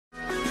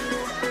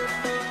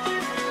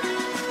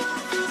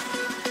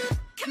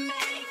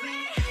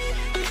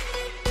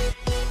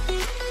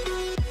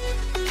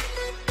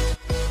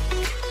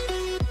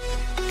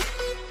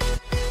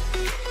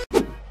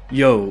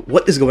Yo,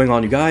 what is going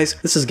on, you guys?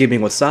 This is Gaming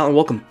with Sal and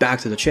welcome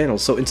back to the channel.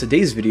 So in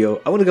today's video,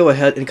 I want to go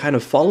ahead and kind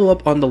of follow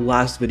up on the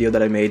last video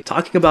that I made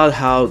talking about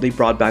how they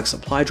brought back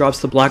supply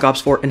drops to Black Ops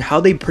 4 and how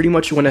they pretty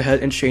much went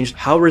ahead and changed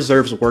how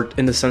reserves worked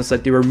in the sense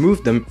that they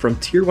removed them from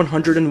tier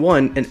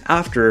 101 and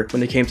after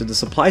when they came to the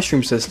supply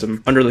stream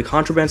system under the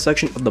contraband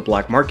section of the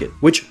black market.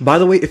 Which, by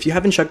the way, if you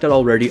haven't checked out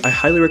already, I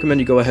highly recommend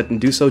you go ahead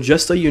and do so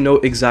just so you know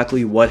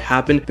exactly what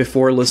happened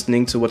before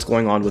listening to what's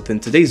going on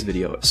within today's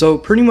video. So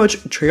pretty much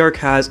Treyarch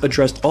has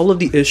addressed all of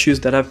the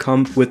issues that have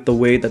come with the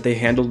way that they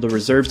handled the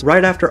reserves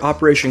right after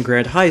Operation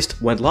Grand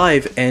Heist went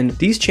live, and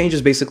these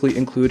changes basically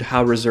include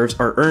how reserves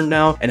are earned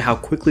now and how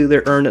quickly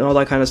they're earned and all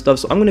that kind of stuff.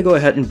 So I'm going to go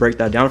ahead and break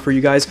that down for you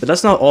guys, but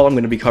that's not all I'm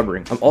going to be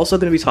covering. I'm also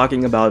going to be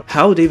talking about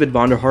how David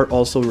Vonderhaar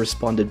also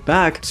responded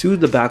back to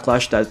the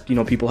backlash that,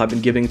 people have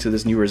been giving to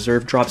this new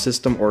reserve drop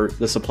system or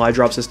the supply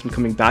drop system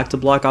coming back to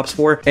Black Ops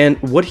 4,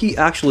 and what he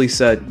actually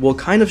said will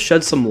kind of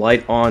shed some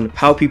light on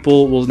how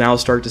people will now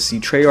start to see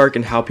Treyarch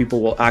and how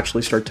people will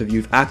actually start to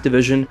view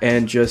Activision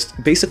and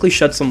just basically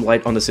shed some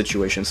light on the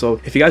situation. So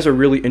if you guys are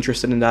really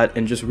interested in that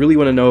and just really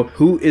want to know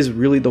who is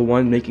really the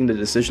one making the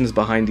decisions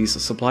behind these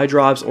supply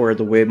drops or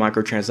the way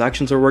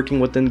microtransactions are working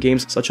within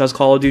games such as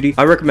Call of Duty,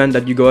 I recommend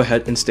that you go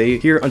ahead and stay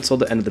here until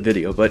the end of the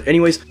video. But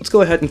anyways, let's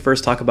go ahead and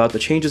first talk about the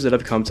changes that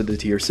have come to the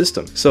tier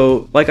system.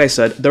 So like I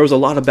said, there was a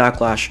lot of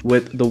backlash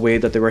with the way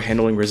that they were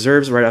handling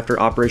reserves right after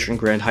Operation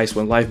Grand Heist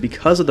went live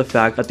because of the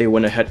fact that they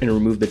went ahead and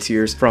removed the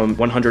tiers from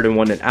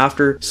 101 and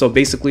after. So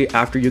basically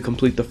after you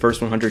complete the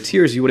first 100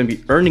 tiers, you wouldn't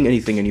be earning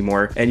anything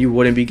anymore and you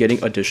wouldn't be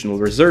getting additional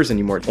reserves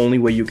anymore. The only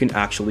way you can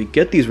actually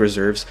get these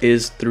reserves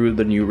is through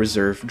the new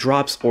reserve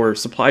drops or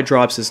supply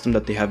drop system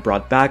that they have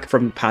brought back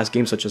from past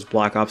games such as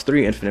Black Ops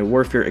 3, Infinite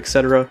Warfare,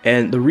 etc.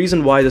 And the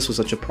reason why this was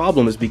such a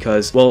problem is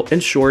because, well, in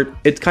short,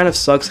 it kind of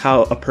sucks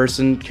how a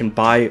person can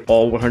buy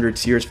all 100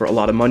 tiers for a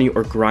lot of money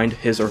or grind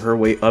his or her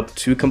way up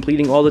to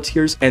completing all the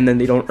tiers and then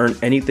they don't earn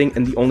anything,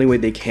 and the only way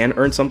they can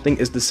earn something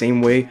is the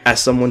same way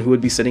as someone who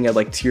would be sitting at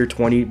like tier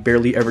 20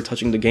 barely ever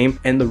touching the game.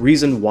 And the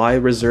reason why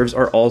reserves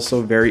are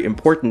also very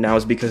important now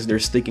is because they're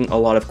sticking a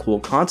lot of cool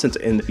content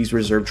in these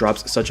reserve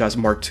drops, such as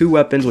Mark II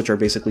weapons, which are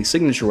basically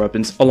signature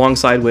weapons,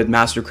 alongside with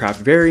mastercraft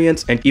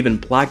variants and even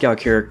blackout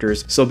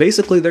characters. So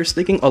basically they're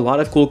sticking a lot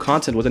of cool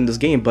content within this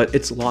game, but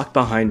it's locked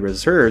behind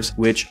reserves,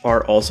 which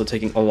are also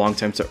taking a long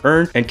time to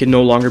earn and can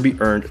no longer be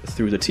earned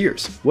through the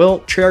tiers.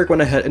 Well, Treyarch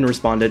went ahead and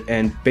responded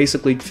and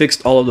basically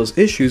fixed all of those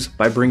issues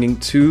by bringing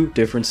two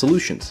different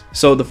solutions.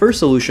 So the first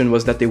solution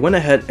was that they went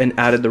ahead and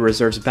added the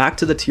reserves back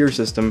to the tier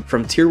system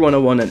from tier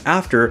 101 and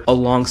after,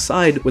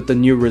 alongside with the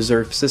new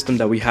reserve system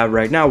that we have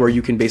right now, where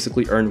you can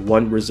basically earn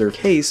one reserve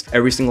case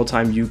every single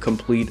time you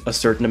complete a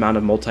certain amount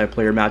of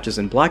multiplayer matches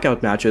and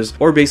blackout matches,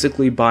 or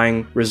basically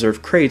buying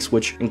reserve crates,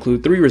 which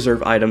include 3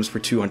 reserve items for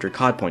 200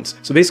 COD points.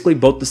 So basically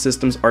both the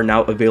systems are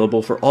now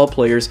available for all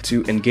players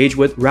to engage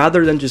with,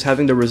 rather than just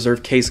having the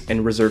reserve case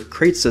and reserve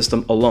crate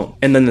system alone.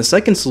 And then the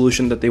second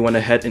solution that they went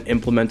ahead and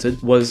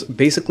implemented was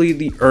basically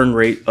the earn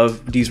rate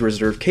of these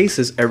reserve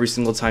cases every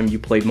single time you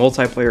played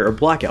multiplayer or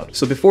blackout.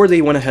 So before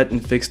they went ahead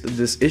and fixed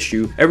this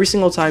issue, every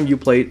single time you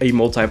played a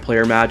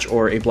multiplayer match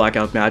or a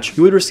blackout match,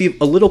 you would receive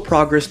a little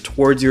progress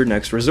towards your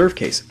next reserve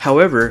case.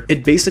 However,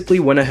 it basically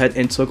went ahead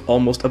and took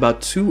almost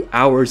about 2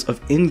 hours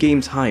of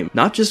in-game time.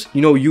 Not just,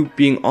 you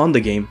being on the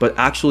game, but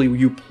actually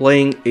you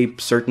playing a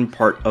certain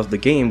part of the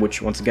game,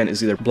 which once again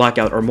is either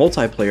blackout or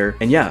multiplayer.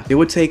 And yeah, it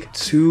would take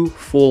 2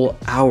 full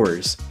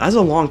hours. That's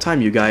a long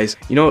time, you guys.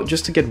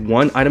 Just to get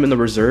one item in the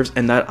reserves,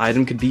 and that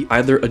item could be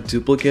either a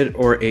duplicate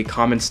or a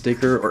common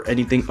sticker or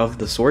anything of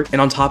the sort.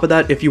 And on top of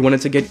that, if you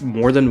wanted to get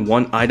more than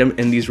one item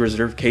in these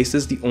reserve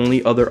cases, the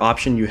only other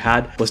option you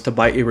had was to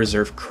buy a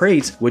reserve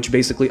crate, which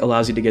basically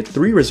allows you to get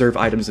 3 reserve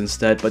items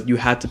instead, but you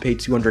had to pay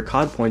 200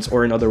 COD points,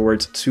 or in other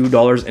words,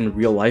 $2 in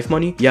real life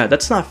money. Yeah,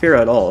 that's not fair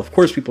at all. Of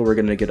course people were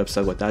going to get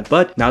upset with that,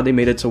 but now they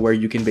made it to where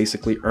you can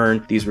basically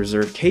earn these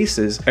reserve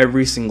cases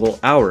every single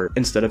hour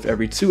instead of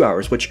every 2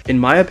 hours, which in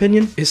my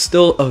opinion is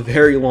still a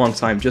very long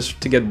time just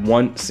to get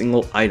one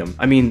single item.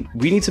 I mean,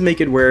 we need to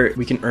make it where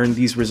we can earn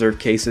these reserve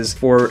cases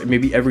for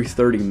maybe every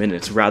 30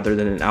 minutes rather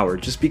than an hour,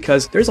 just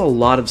because there's a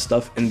lot of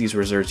stuff in these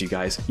reserves, you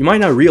guys. You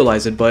might not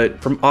realize it,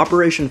 but from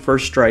Operation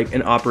First Strike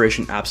and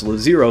Operation Absolute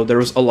Zero, there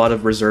was a lot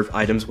of reserve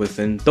items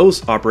within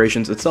those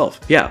operations itself.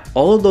 Yeah,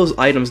 all of those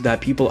items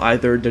that people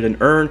either didn't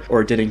earn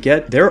or didn't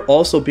get, they're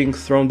also being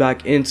thrown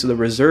back into the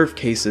reserve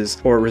cases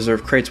or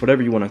reserve crates,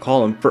 whatever you want to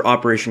call them, for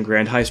Operation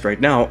Grand Heist right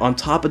now, on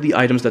top of the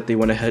items that they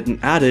went ahead and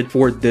added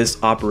for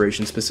this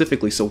operation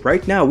specifically. So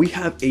right now we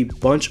have a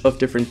bunch of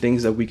different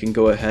things that we can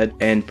go ahead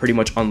and pretty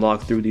much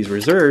unlock through these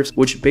reserves,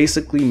 which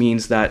basically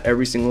means that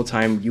every single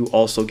time you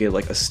also get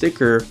like a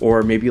sticker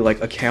or maybe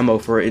like a camo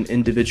for an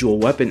individual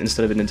weapon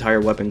instead of an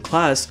entire weapon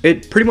class,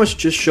 it pretty much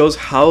just shows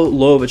how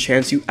low of a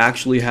chance you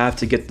actually have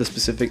to get the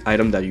specific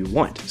item that you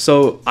want.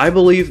 So I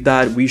believe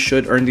that we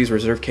should earn these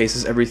reserve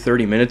cases every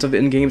 30 minutes of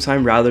in-game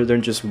time rather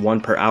than just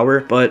 1 per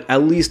hour, but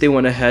at least they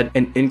went ahead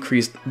and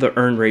increased the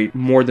earn rate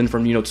more than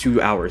from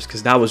 2 hours,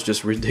 because that was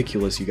just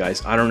ridiculous, you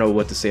guys. I don't know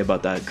what to say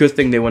about that. Good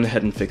thing they went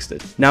ahead and fixed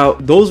it. Now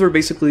those those were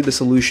basically the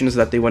solutions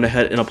that they went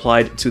ahead and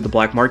applied to the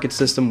black market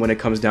system when it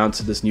comes down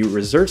to this new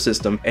reserve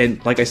system.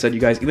 And like I said, you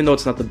guys, even though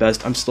it's not the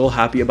best, I'm still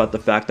happy about the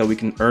fact that we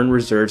can earn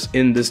reserves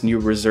in this new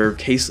reserve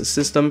case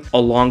system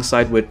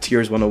alongside with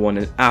tiers 101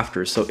 and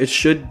after. So it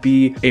should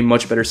be a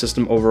much better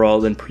system overall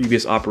than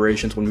previous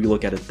operations when we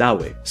look at it that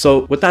way.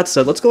 So with that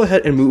said, let's go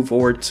ahead and move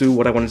forward to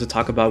what I wanted to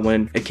talk about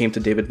when it came to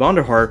David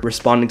Vonderhaar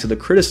responding to the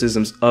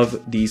criticisms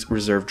of these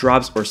reserve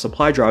drops or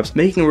supply drops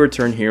making a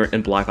return here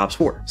in Black Ops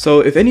 4.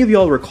 So if any of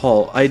y'all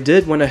recall, I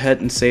did went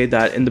ahead and say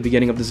that in the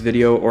beginning of this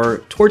video, or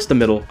towards the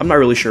middle, I'm not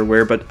really sure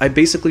where, but I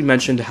basically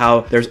mentioned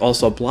how there's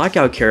also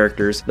blackout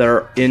characters that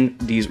are in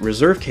these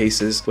reserve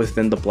cases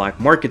within the black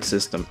market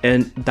system.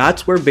 And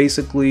that's where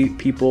basically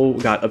people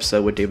got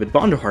upset with David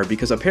Vonderhaar,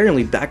 because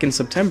apparently back in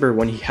September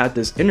when he had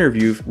this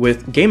interview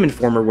with Game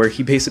Informer where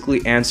he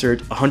basically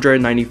answered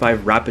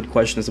 195 rapid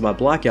questions about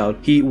blackout,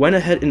 he went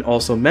ahead and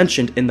also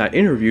mentioned in that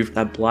interview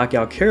that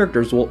blackout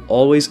characters will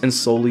always and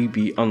solely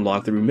be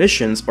unlocked through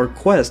missions or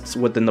quests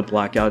within the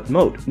blackout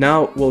mode.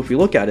 Now, well, if we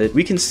look at it,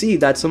 we can see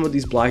that some of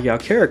these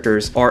blackout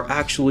characters are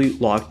actually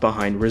locked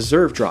behind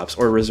reserve drops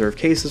or reserve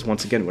cases,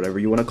 once again, whatever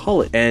you want to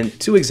call it. And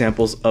two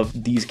examples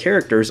of these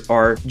characters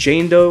are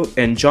Jane Doe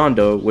and John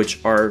Doe,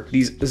 which are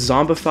these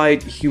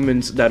zombified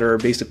humans that are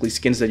basically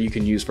skins that you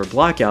can use for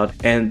blackout,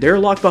 and they're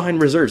locked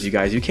behind reserves, you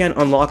guys. You can't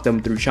unlock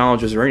them through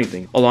challenges or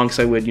anything,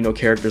 alongside with, you know,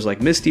 characters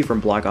like Misty from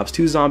Black Ops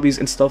 2 zombies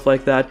and stuff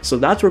like that. So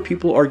that's where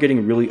people are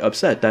getting really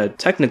upset that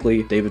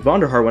technically David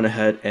Vonderhaar went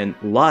ahead and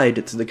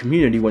lied to the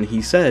community when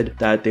he said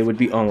that they would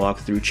be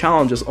unlocked through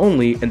challenges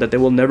only and that they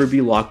will never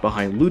be locked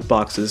behind loot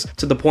boxes,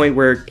 to the point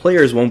where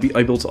players won't be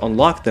able to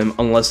unlock them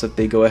unless if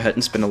they go ahead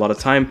and spend a lot of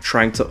time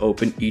trying to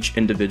open each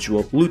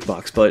individual loot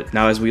box. But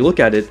now as we look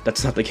at it,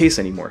 that's not the case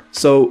anymore.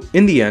 So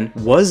in the end,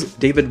 was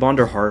David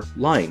Vonderhaar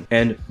lying?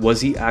 And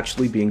was he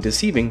actually being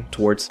deceiving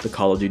towards the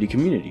Call of Duty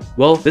community?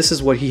 Well, this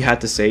is what he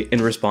had to say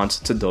in response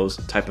to those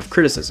type of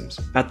criticisms.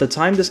 At the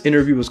time this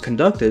interview was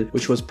conducted,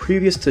 which was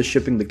previous to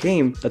shipping the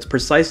game, that's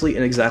precisely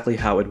and exactly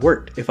how it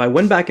worked. If I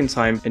went back in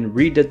time and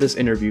redid this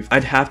interview,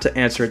 I'd have to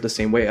answer it the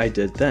same way I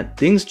did then.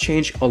 Things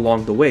change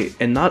along the way,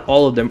 and not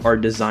all of them are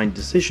design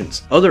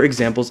decisions. Other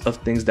examples of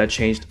things that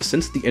changed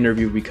since the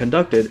interview we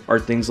conducted are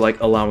things like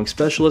allowing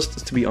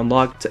specialists to be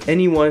unlocked to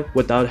anyone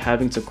without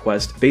having to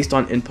quest based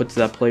on inputs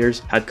that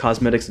players had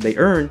cosmetics they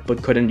earned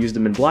but couldn't use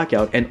them in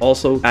blackout, and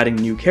also adding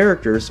new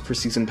characters for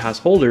season pass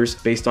holders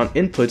based on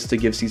inputs to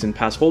give season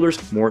pass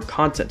holders more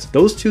content.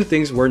 Those two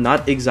things were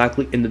not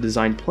exactly in the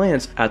design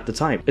plans at the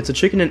time. It's a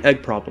chicken and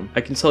egg problem.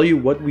 I can tell you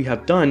what we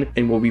have done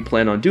and what we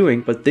plan on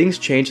doing, but things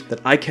change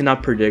that I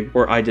cannot predict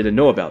or I didn't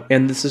know about.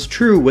 And this is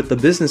true with the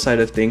business side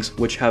of things,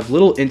 which have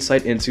little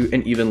insight into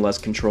and even less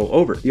control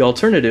over. The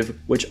alternative,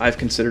 which I've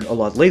considered a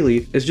lot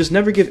lately, is just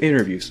never give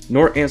interviews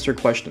nor answer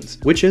questions.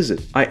 Which is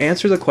it? I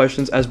answer the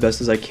questions as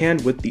best as I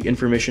can with the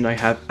information I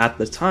have at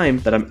the time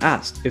that I'm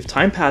asked. If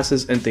time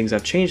passes and things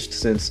have changed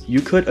since,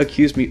 you could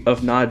accuse me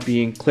of not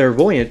being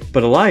clairvoyant,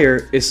 but a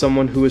liar is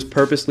someone who is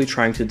purposely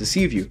trying to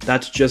deceive you.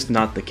 That's just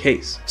not the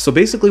case. So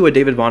basically what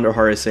David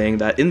Vonderhaar is saying,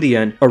 that in the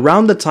end,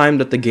 around the time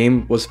that the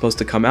game was supposed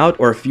to come out,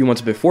 or a few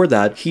months before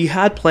that, he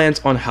had plans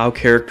on how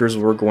characters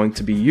were going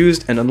to be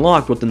used and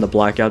unlocked within the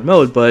blackout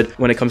mode, but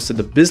when it comes to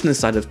the business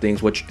side of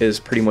things, which is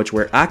pretty much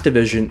where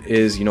Activision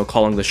is, you know,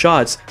 calling the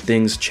shots,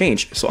 things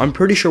changed. So I'm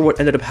pretty sure what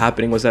ended up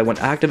happening was that when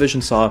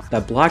Activision saw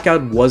that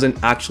blackout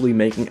wasn't actually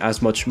making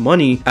as much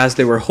money as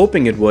they were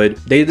hoping it would,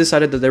 they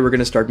decided that they were going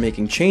to start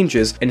making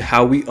changes in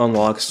how we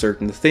unlock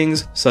certain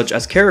things, such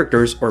as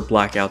characters or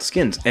blackout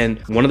skins. And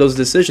one of those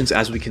decisions,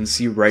 as we can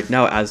see right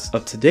now as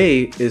of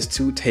today, is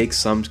to take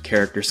some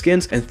character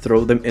skins and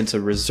throw them into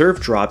reserve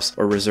drops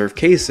or reserve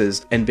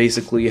cases, and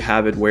basically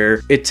have it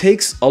where it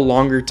takes a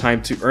longer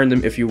time to earn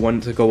them if you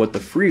wanted to go with the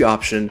free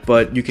option,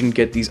 but you can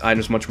get these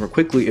items much more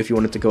quickly if you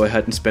wanted to go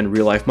ahead and spend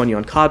real life money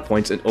on COD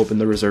points and open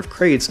the reserve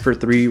crates for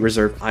 3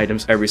 reserve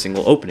items every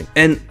single opening.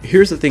 And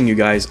here's the thing, you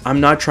guys, I'm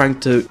not trying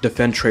to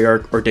defend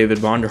Treyarch or David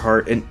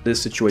Vonderhaar in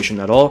this situation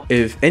at all.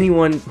 If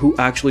anyone who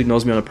actually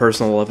knows me on a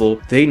personal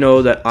level, they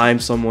know that I'm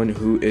someone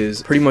who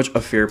is pretty much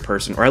a fair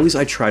person, or at least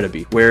I try to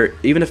be, where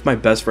even if my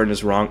best friend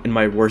is wrong and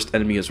my worst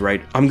enemy is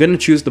right, I'm gonna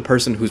choose the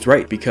person who's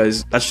right,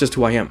 because that's just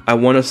who I am. I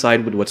want to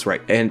side with what's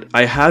right. And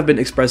I have been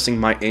expressing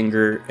my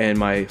anger and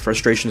my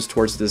frustrations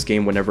towards this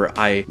game whenever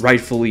I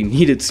rightfully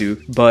needed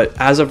to, but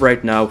as of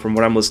right now, from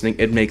what I'm listening,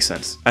 it makes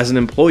sense. As an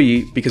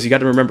employee, because you got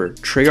to remember,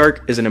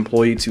 Treyarch is an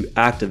employee to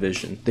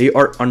Activision. They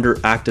are under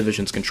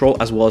Activision's control,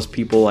 as well as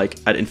people like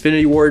at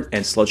Infinity Ward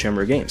and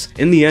Sledgehammer Games.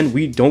 In the end,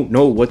 we don't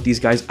know what these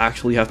guys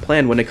actually have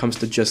planned when it comes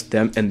to just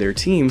them and their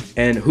team,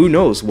 and who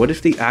knows, what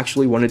if they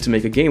actually wanted to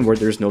make a game where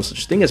there's no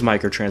such thing as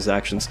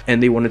microtransactions,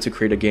 and they wanted to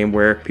create a game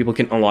where people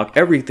can unlock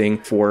everything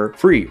for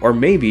free, or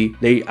maybe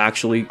they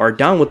actually are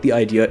down with the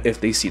idea if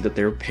they see that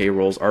their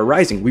payrolls are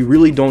rising. We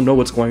really don't know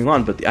what's going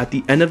on, but at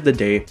the end of the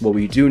day, what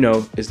we do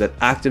know is that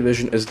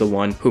Activision is the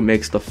one who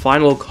makes the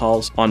final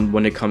calls on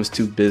when it comes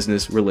to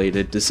business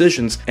related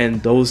decisions,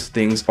 and those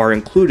things are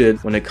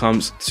included when it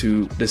comes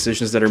to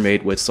decisions that are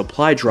made with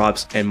supply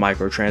drops and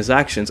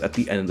microtransactions at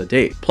the end of the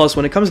day. Plus,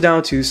 when it comes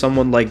down to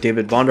someone like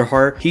David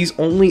Vonderhaar, he's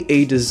only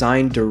a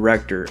design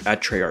director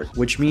at Treyarch,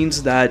 which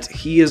means that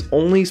he is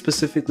only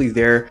specifically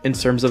there in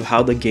terms of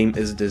how the game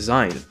is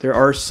designed. There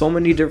are so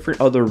many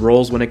different other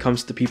roles when it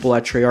comes to people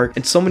at Treyarch,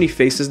 and so many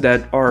faces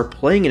that are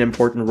playing an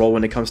important role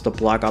when it comes to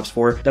Black Ops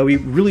 4 that we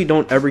really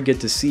don't ever get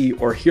to see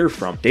or hear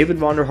from. David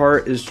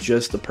Vonderhaar is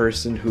just the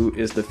person who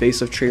is the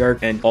face of Treyarch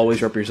and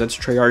always represents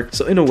Treyarch.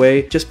 So in a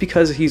way, just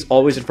because he's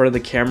always in front of the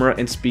camera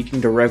and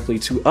speaking directly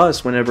to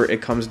us whenever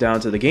it comes down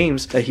to the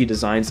games that he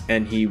designs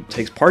and he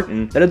takes part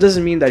in, that it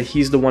doesn't mean that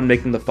he's the one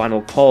making the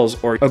final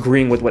calls or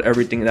agreeing with what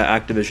everything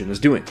that Activision is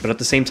doing. But at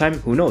the same time,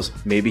 who knows?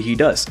 Maybe he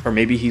does, or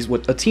maybe he's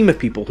with a team of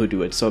people who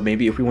do it. So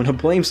maybe if we want to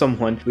blame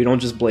someone, we don't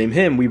just blame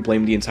him, we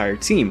blame the entire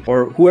team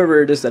or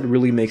whoever it is that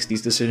really makes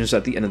these decisions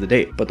at the end of the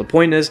day. But the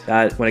point is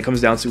that when it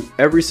comes down to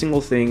every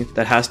single thing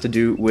that has to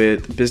do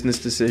with business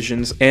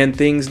decisions and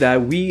things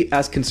that we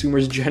as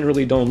consumers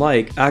generally don't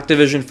like,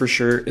 Activision for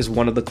sure is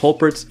one of the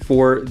culprits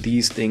for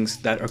these things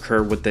that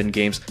occur within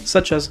games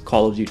such as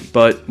Call of Duty.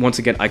 But once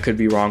again, I could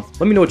be wrong.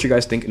 Let me know what you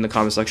guys think in the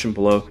comment section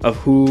below of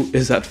who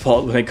is at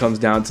fault when it comes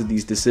down to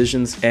these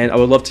decisions, and I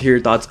would love to hear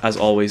your thoughts as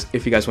always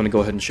if you guys want to go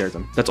ahead and share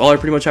them. That's all I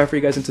pretty much have for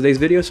you guys in today's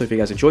video, so if you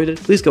guys enjoyed it,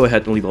 please go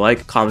ahead and leave a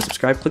like, comment,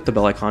 subscribe, click the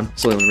bell icon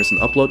so you don't miss an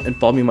upload, and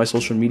follow me on my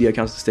social media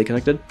accounts to stay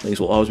connected. Links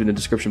will always be in the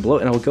description below,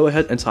 and I will go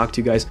ahead and talk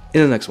to you guys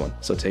in the next one.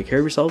 So take care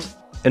of yourselves,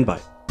 and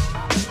bye.